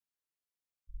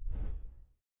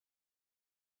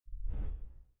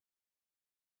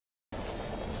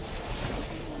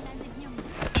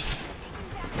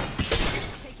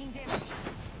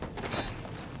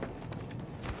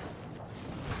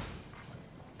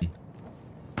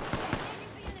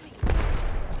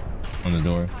On the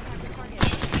door.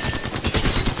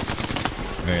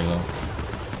 Very low.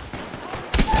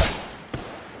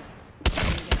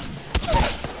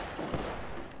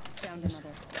 Found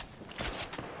another.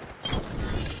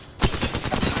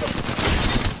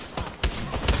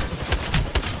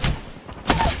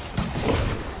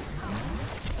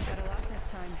 Got a lot this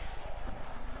time.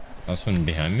 Last one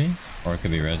behind me, or it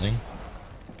could be rezzing.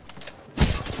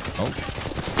 Oh.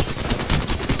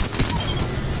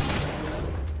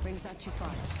 Rings not too far.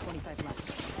 25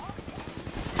 left.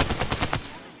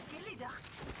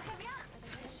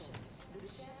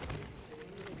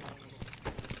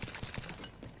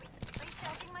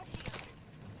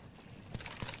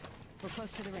 We're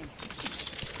close to the ring.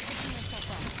 Picking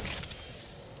myself up.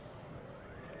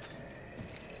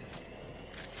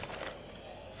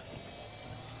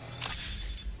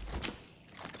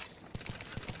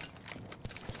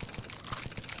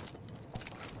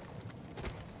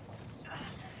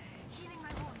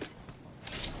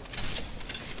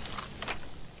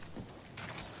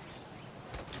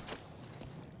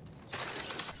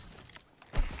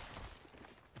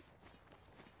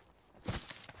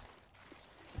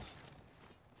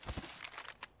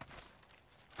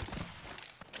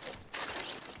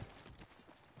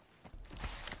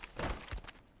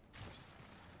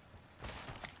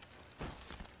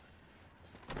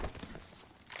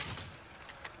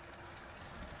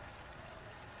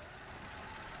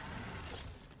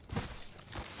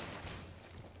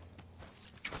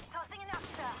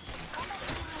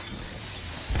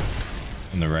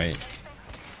 On the right.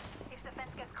 If the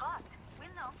fence gets crossed, we'll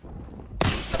know.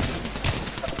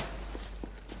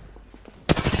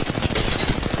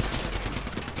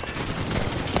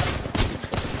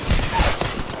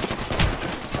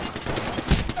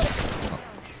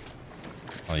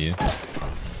 Oh, you.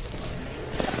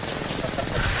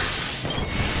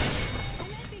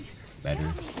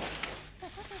 Better.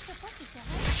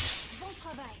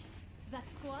 That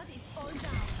squad is all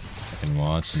down. Fucking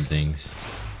watching things.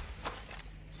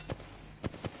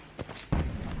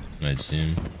 I'd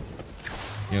assume.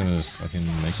 You want to fucking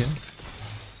make it?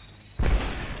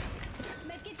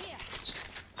 Let's get here.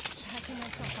 Patching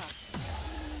myself up.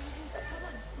 Come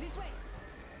on, this way.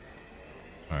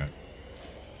 Alright.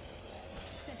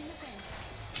 Setting the fence.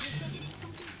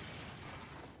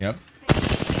 Yep.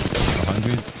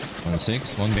 100.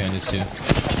 106. One behind this too.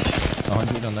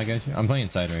 100 on that guy too. I'm playing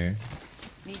inside right here.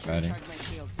 Need to Got it. recharge my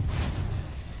shields.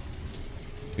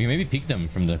 We can maybe peek them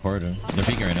from the corridor. They're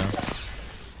peeking right now.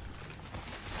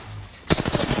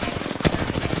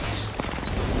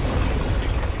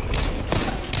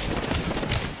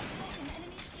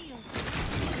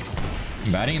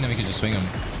 I'm batting and then we can just swing him.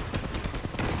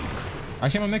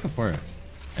 Actually, I'm gonna make a for it.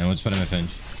 And we'll just put him in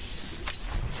pinch.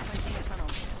 Punching a tunnel.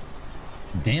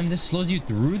 Damn, this slows you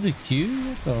through the queue?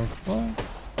 What the fuck?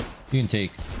 You can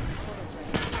take.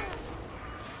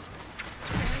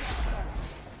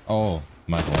 Oh,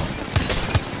 my fault.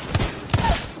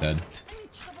 Dead.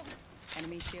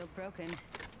 Enemy shield broken.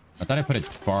 I thought I put it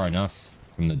far enough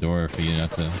from the door for you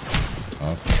not to.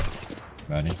 Oh,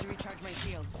 batting. Need to recharge my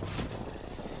shields.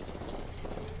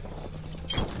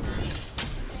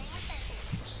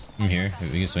 I'm here.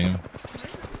 We can swing him.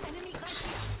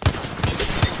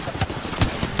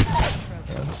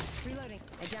 Broken. Reloading.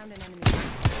 I downed an enemy.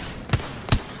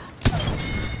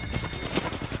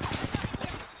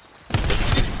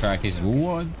 Crack is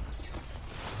one.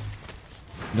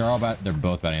 They're all they're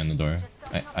both batting on the door.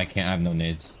 I can't. I have no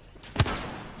nades.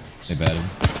 They batted.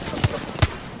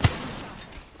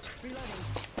 Reloading.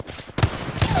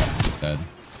 Dead.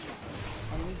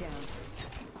 Enemy down.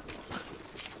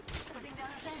 Putting down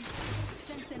a fence.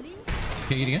 Sensing.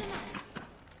 Kick it again.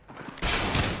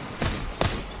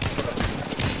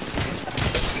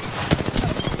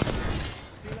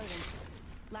 Reloading.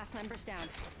 Last members down.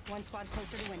 One squad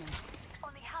closer to winning.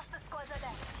 Only half the squads are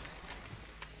left.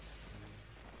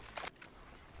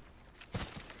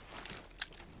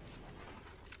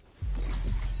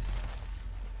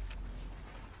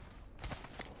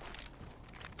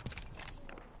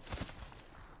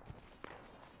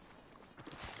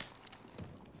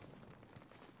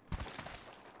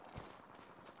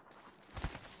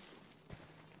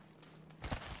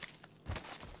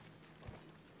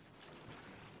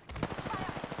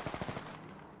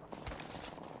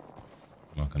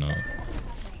 Knocking out.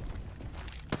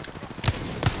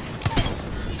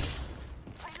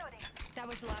 Reloading. That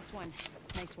was the last one.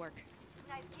 Nice work.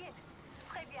 Nice kill.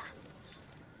 Très bien.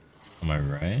 Am I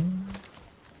right?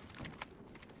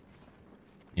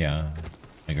 Yeah.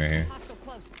 Like right here. Hostile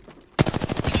close.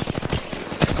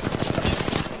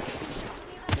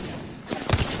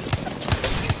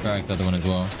 Crack the other one as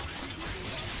well.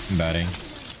 I'm batting.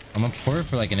 I'm gonna pour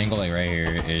for like an angle like right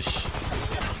here ish.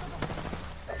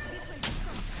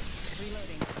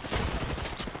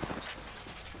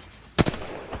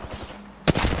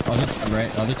 Right,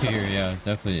 other two here, yeah,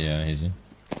 definitely, yeah, easy.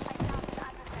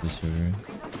 This over.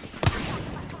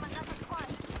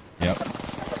 Yep.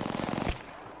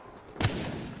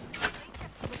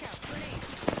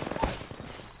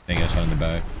 I got shot in the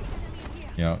back.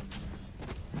 Yep.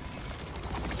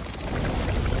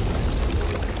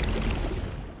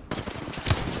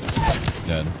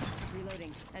 Dead.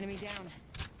 Reloading. Enemy down.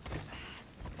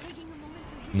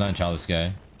 I'm not in chalice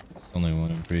guy. It's only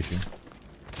one, I'm pretty sure.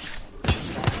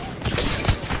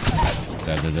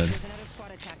 Dead. There's another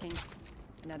squad attacking.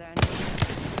 Another enemy.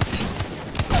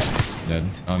 Dead.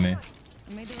 On me.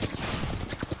 Made the right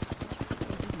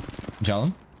choice. Shot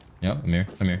him? Yep, I'm here.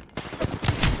 I'm here.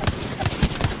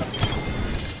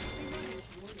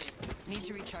 Need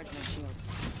to recharge my shields.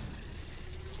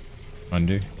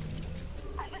 Under.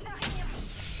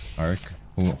 Arc.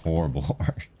 Horrible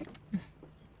arc.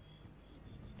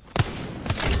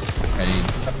 Ready.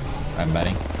 I'm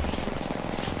batting.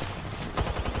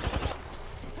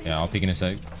 Yeah, I'll peek in a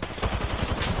sec.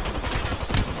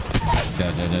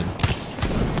 Dead.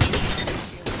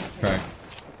 Crack.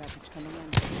 Package coming in.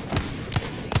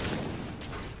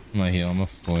 I'm gonna heal. I'm a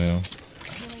foil.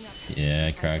 Yeah,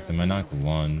 I cracked them. I knocked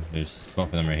one. There's both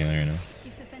of them are healing right now.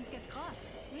 If the fence gets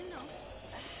crossed, we'll know.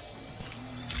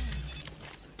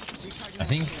 I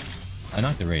think I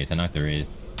knocked the wraith.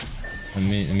 Let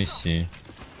me see.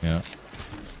 Yeah.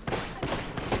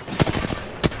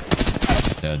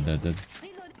 Dead. Reload.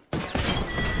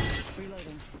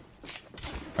 Reloading.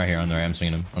 Right here on the right. I'm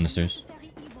swinging him on the stairs.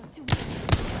 Necessary evil to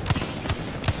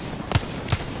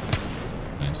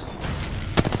Nice.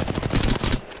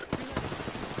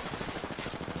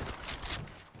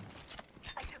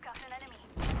 I took out an enemy.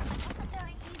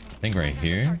 Necessary evil. I think right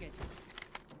here.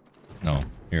 No,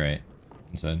 you're right.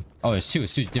 Inside. Oh, it's two.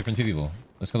 It's two different people.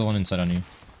 Let's go the one inside on you.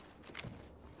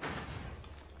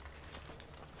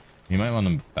 You might want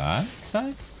them back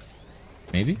side?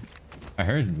 Maybe? I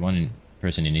heard one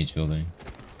person in each building.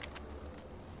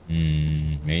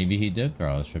 Maybe he did, or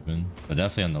I was tripping. But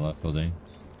definitely on the left building.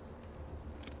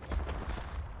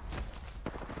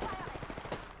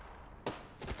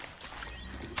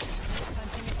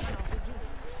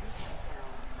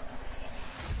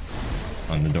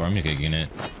 On the door, I'm kicking it.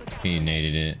 He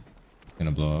naded it.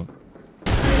 Gonna blow up.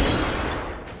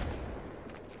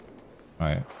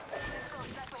 Alright.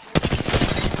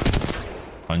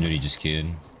 100 he just killed.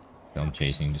 I'm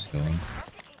chasing, just going. And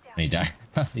he died.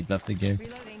 He left the game.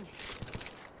 Reloading.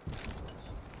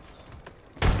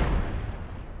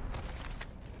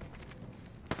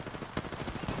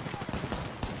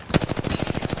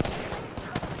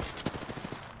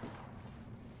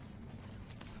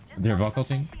 They're vocal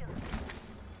team?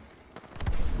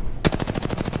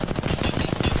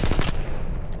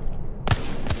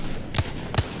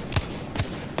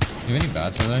 You have any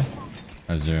bats for that?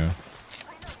 I have 0.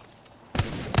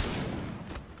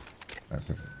 Alright,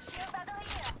 perfect.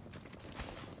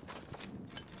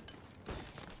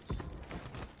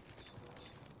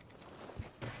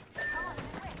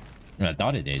 I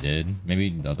thought they did. Maybe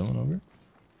the other one over?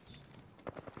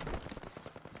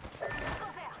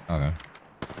 Okay.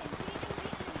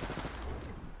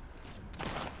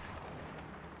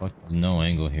 Fuck, no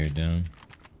angle here, down.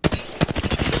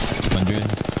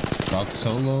 100. Rock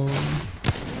solo. Ring's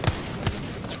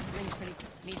pretty.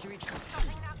 Need to recharge.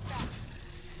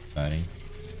 Batting.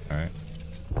 Alright.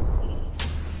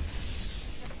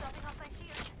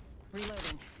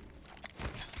 Reloading.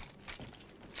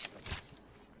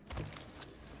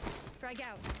 Frag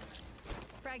out.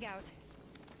 Frag out.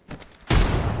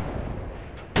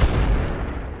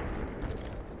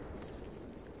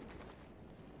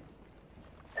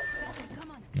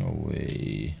 come on. No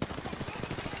way.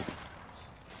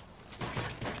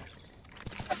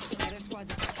 Other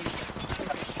squads attacking.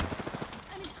 Focus.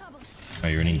 I'm in trouble. Are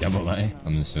you running double eye?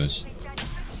 I'm gonna switch.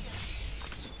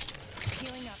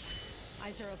 Healing up.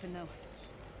 Eyes are open though.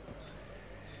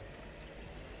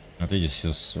 I think it just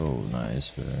feels so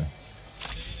nice, but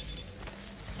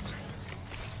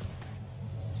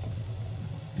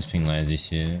just ping lazy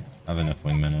shit. I have enough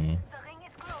wingman ammo. The ring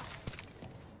is close.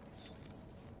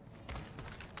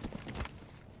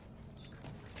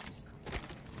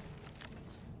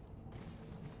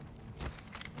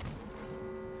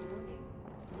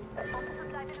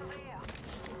 Multiplier over here.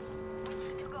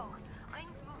 To go.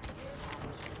 Rings moving.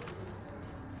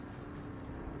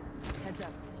 Heads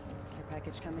up. Care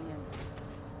package coming in.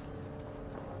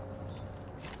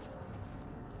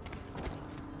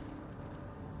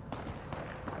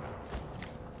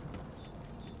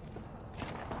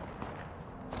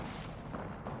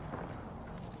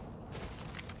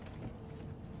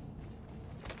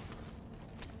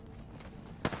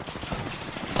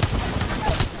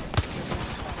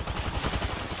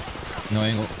 No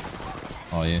angle.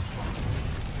 Oh yeah.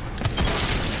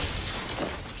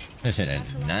 Just hit a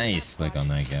nice flick on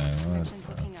that guy. What Connection's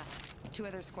the- looking up. 2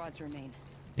 other squads remain.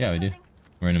 Yeah, we do.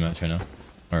 We're in a match right now.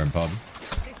 Or in pub.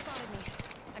 They spotted me.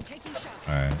 I'm taking shots.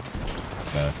 Alright.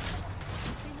 But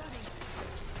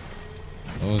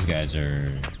those guys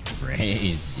are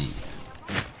crazy.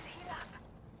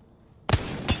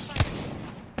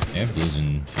 They have dudes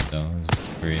and shit though. It's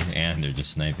free. And they're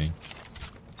just sniping.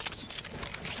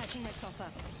 Catching myself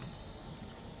up.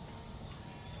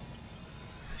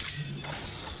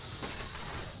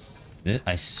 Bro,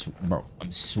 I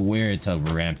swear it's a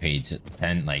rampage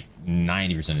 10, like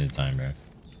 90% of the time, bro.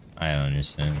 I don't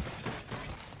understand.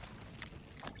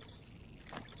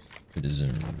 It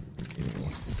isn't real.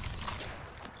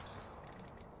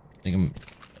 I think I'm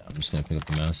just gonna pick up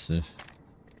the mastiff.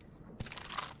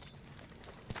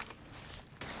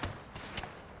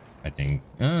 I think,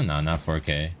 no, not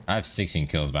 4K. I have 16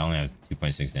 kills, but I only have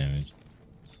 2.6 damage.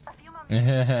 They're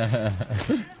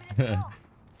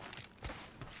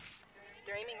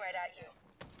aiming right at you.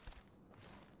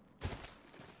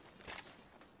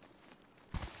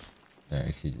 They're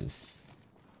actually just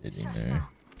sitting there.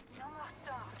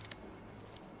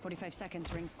 45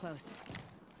 seconds, rings close.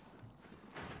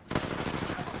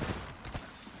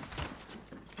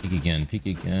 Peek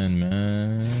again,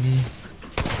 man.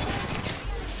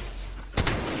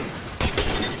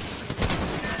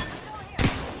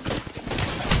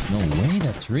 No way,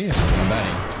 that's real. I'm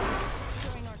batting.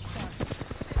 Throwing arc star.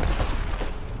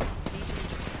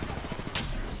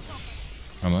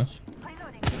 How much?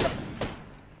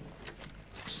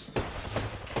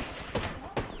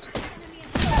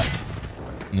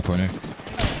 In the corner.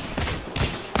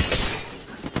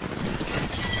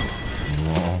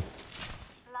 Whoa.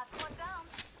 Last one down.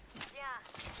 Yeah,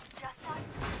 just us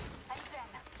and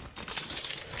them.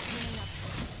 Cleaning up.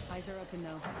 Eyes are open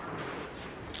though.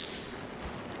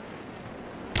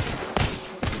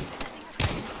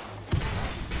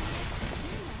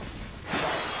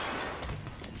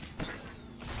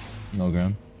 No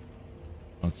ground.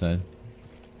 Outside.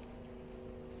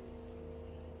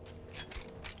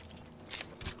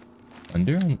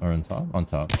 Under or on top? On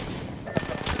top.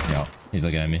 Yeah, he's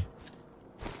looking at me.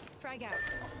 Frag out.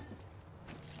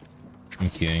 I'm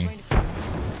kidding. Going to freeze.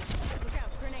 Look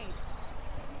out, grenade.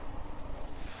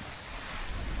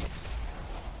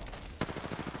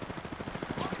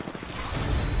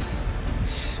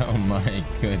 Oh my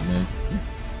goodness.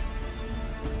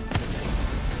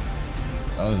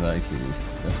 That was actually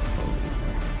so cool.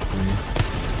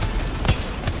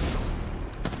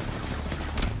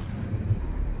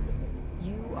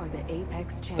 You are the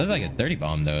Apex champion. That's like a 30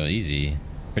 bomb though, easy.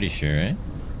 Pretty sure, right?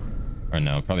 Or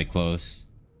no, probably close.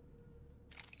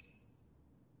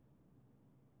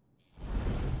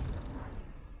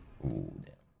 Ooh,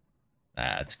 damn.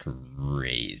 That's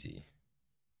crazy.